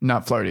you,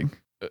 not flirting.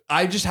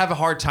 I just have a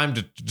hard time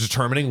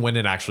determining when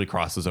it actually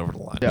crosses over the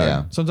line.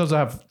 Yeah. Sometimes I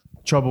have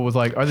trouble with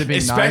like, are they being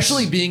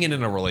especially nice? Being in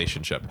a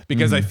relationship,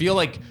 because I feel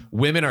like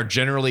women are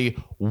generally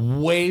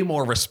way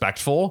more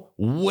respectful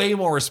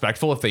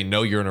if they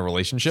know you're in a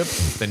relationship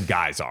than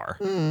guys are.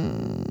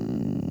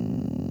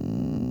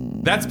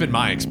 That's been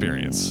my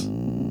experience.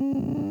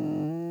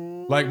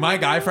 Like my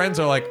guy friends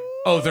are like,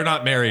 oh, they're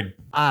not married.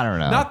 I don't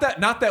know.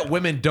 Not that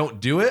women don't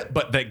do it,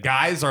 but that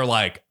guys are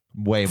like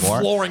way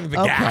more flooring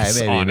the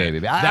gas.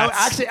 Maybe.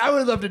 I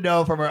would love to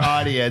know from our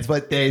audience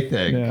what they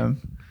think. Yeah.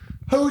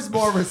 Who's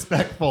more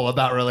respectful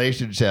about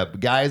relationship,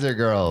 guys or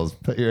girls?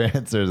 Put your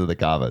answers in the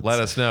comments. Let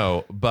us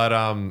know.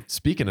 But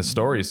speaking of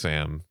stories,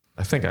 Sam,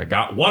 I think I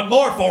got one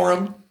more for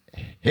him.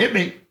 Hit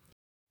me.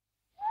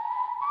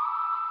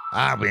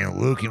 I've been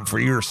looking for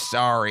your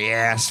sorry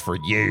ass for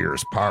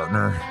years,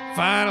 partner.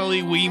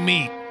 Finally, we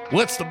meet.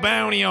 What's the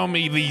bounty on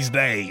me these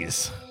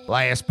days?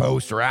 Last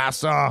poster I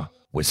saw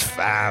was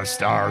 5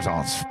 stars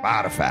on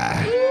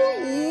Spotify.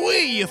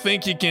 You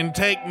think you can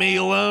take me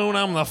alone?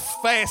 I'm the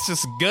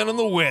fastest gun in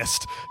the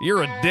West.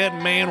 You're a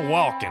dead man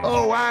walking.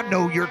 Oh, I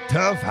know you're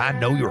tough. I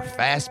know you're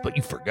fast, but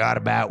you forgot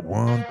about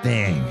one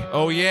thing.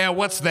 Oh, yeah?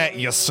 What's that,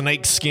 you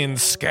snakeskin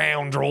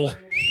scoundrel?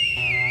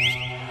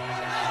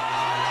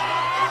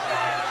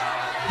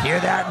 Hear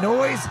that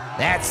noise?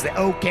 That's the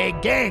OK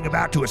Gang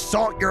about to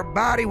assault your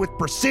body with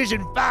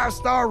precision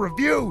 5-star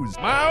reviews.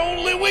 My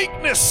only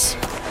weakness.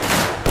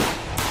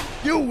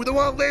 You, the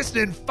one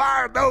listening,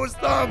 fire those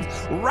thumbs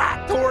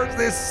right towards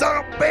this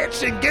son of a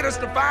bitch and get us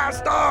to 5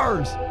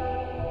 stars.